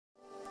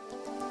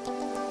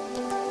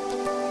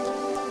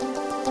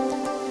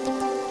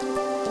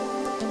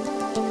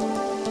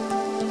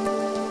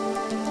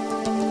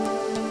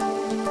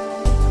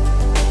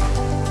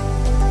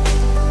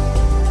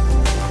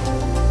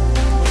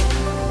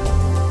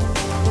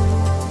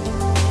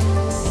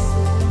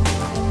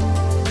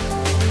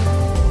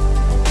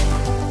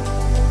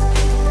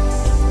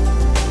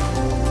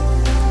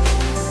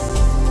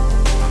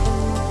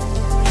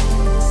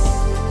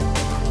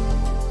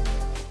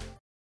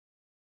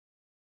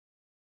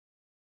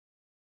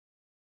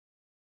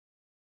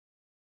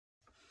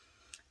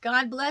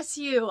God bless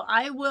you.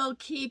 I will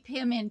keep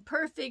him in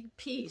perfect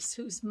peace,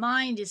 whose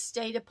mind is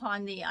stayed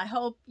upon thee. I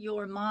hope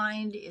your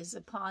mind is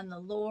upon the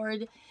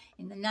Lord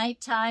in the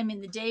nighttime, in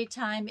the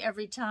daytime,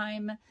 every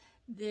time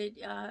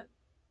that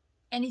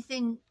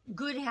anything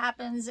good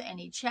happens,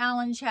 any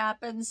challenge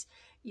happens,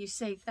 you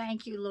say,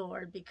 thank you,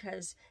 Lord,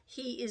 because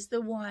he is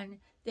the one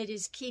that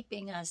is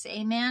keeping us.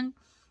 Amen.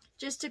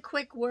 Just a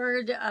quick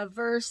word, a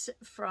verse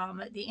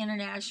from the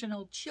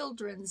International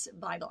Children's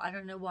Bible. I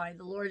don't know why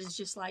the Lord has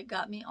just like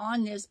got me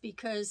on this,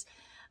 because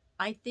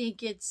I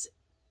think it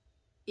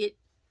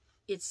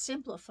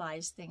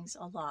simplifies things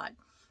a lot.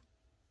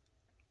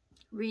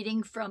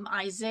 Reading from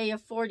Isaiah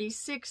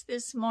 46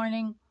 this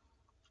morning.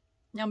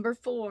 Number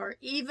 4,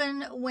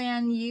 even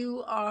when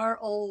you are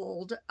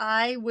old,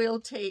 I will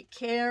take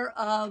care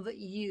of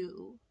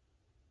you.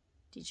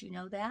 Did you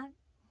know that?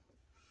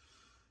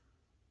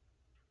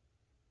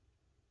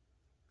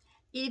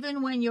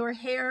 Even when your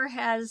hair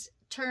has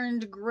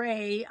turned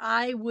gray,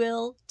 I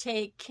will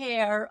take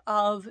care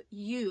of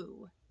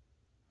you.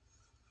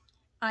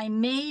 I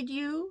made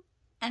you,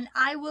 and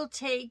I will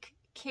take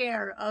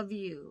care of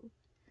you.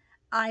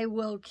 I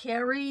will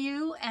carry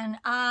you, and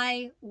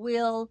I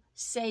will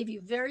save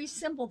you. Very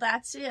simple,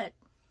 that's it.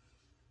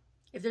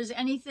 If there's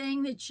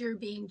anything that you're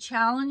being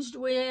challenged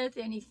with,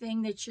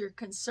 anything that you're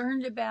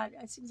concerned about,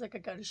 it seems like I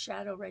got a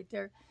shadow right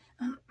there.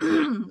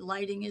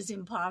 Lighting is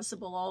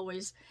impossible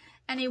always.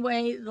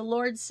 Anyway, the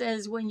Lord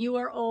says, when you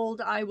are old,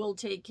 I will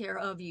take care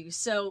of you.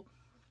 So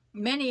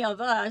many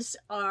of us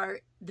are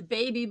the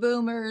baby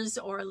boomers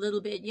or a little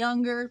bit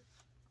younger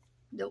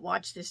that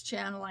watch this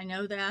channel. I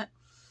know that.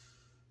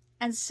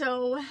 And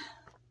so,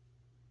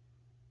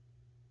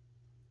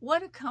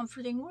 what a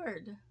comforting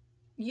word.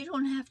 You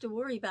don't have to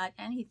worry about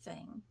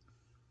anything.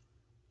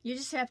 You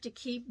just have to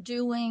keep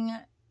doing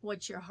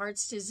what your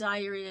heart's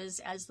desire is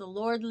as the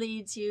Lord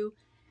leads you,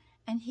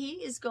 and he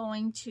is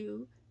going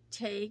to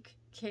take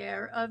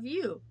care of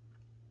you.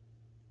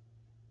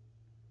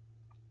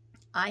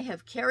 I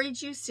have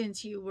carried you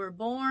since you were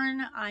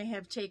born. I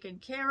have taken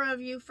care of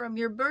you from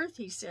your birth,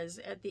 he says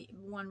at the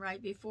one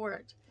right before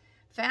it.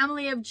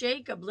 Family of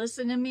Jacob,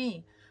 listen to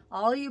me.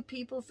 All you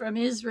people from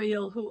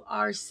Israel who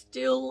are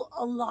still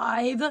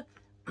alive,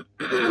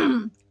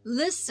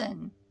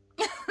 listen.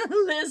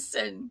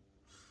 Listen.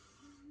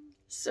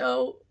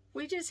 So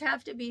we just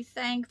have to be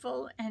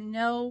thankful and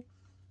know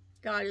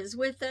God is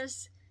with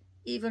us.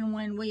 Even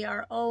when we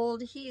are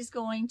old, he's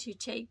going to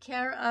take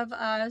care of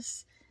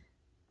us.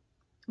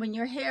 When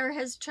your hair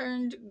has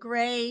turned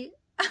gray,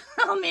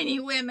 how many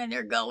women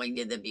are going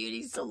to the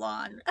beauty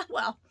salon?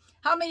 Well,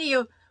 how many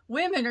of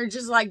women are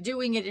just like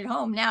doing it at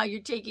home now? You're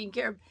taking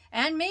care of,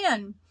 and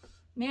men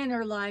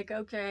are like,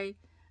 okay,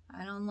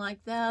 I don't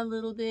like that a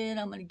little bit,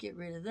 I'm going to get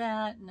rid of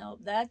that. No,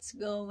 that's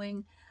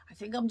going. I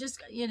think I'm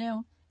just,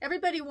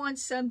 everybody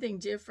wants something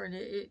different.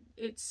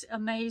 It's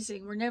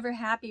amazing. We're never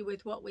happy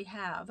with what we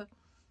have.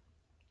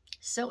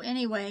 So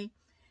anyway,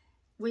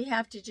 we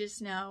have to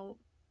just know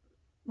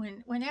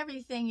when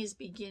everything is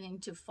beginning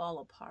to fall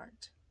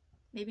apart.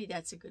 Maybe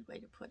that's a good way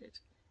to put it.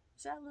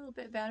 Is that a little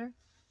bit better?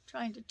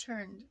 Trying to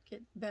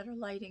get better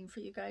lighting for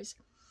you guys.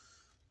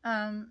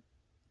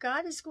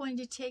 God is going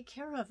to take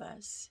care of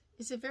us.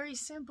 It's a very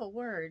simple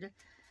word.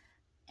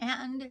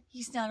 And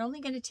he's not only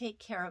going to take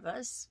care of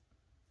us,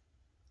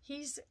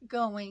 he's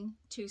going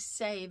to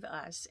save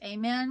us.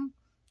 Amen?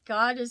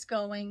 God is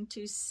going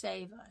to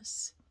save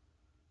us.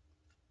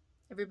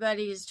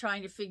 Everybody is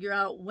trying to figure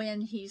out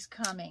when he's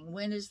coming.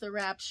 When is the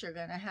rapture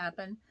going to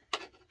happen?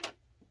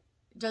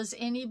 Does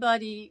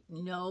anybody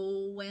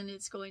know when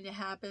it's going to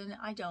happen?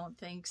 I don't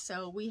think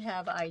so. We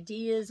have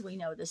ideas. We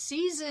know the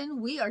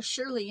season. We are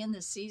surely in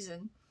the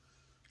season.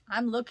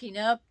 I'm looking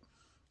up,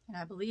 and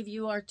I believe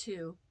you are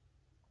too.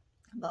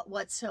 But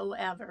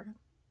whatsoever,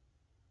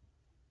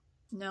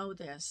 know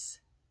this.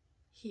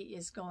 He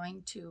is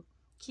going to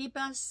keep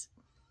us,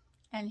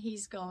 and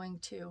he's going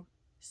to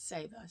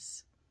save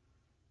us.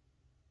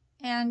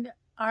 And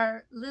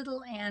our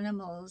little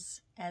animals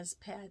as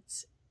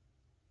pets,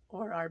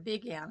 or our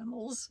big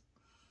animals,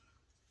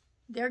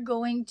 they're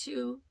going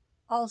to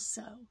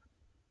also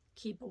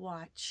keep a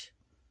watch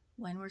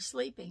when we're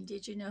sleeping.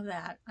 Did you know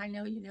that? I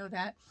know you know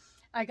that.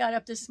 I got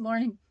up this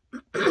morning.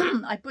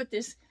 I put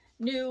this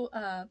new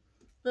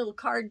little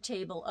card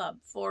table up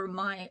for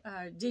my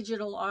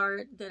digital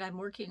art that I'm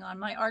working on,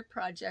 my art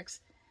projects.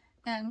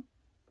 And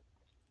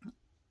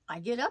I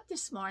get up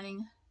this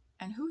morning,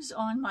 and who's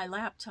on my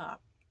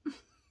laptop?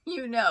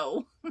 You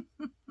know.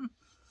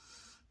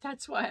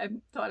 That's why I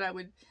thought I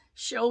would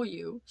show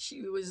you.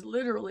 She was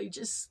literally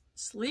just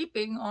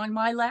sleeping on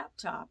my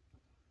laptop.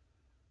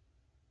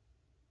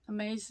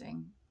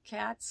 Amazing.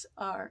 Cats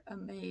are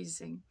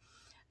amazing.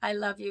 I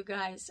love you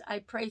guys. I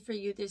pray for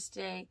you this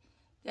day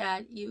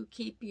that you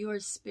keep your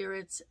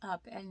spirits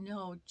up and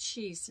know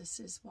Jesus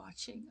is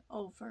watching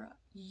over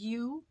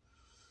you.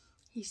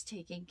 He's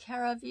taking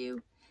care of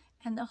you,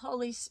 and the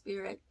Holy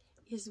Spirit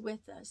is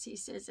with us. He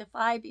says, if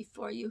I be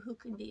for you, who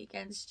can be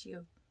against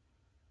you?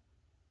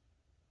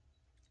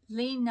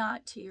 Lean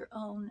not to your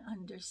own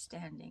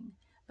understanding,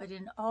 but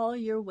in all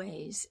your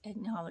ways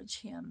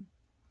acknowledge him.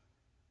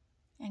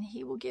 And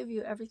he will give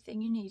you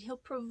everything you need. He'll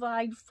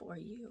provide for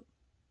you.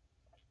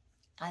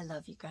 I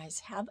love you guys.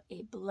 Have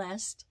a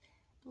blessed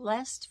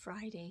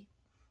Friday.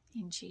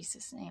 In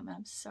Jesus' name.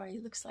 I'm sorry,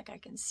 it looks like I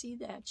can see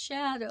that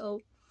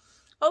shadow.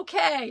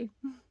 Okay.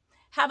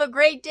 Have a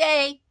great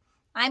day.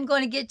 I'm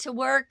going to get to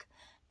work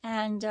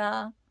and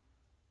have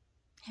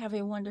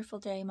a wonderful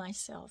day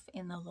myself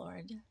in the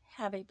Lord.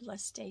 Have a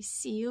blessed day.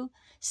 See you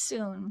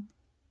soon.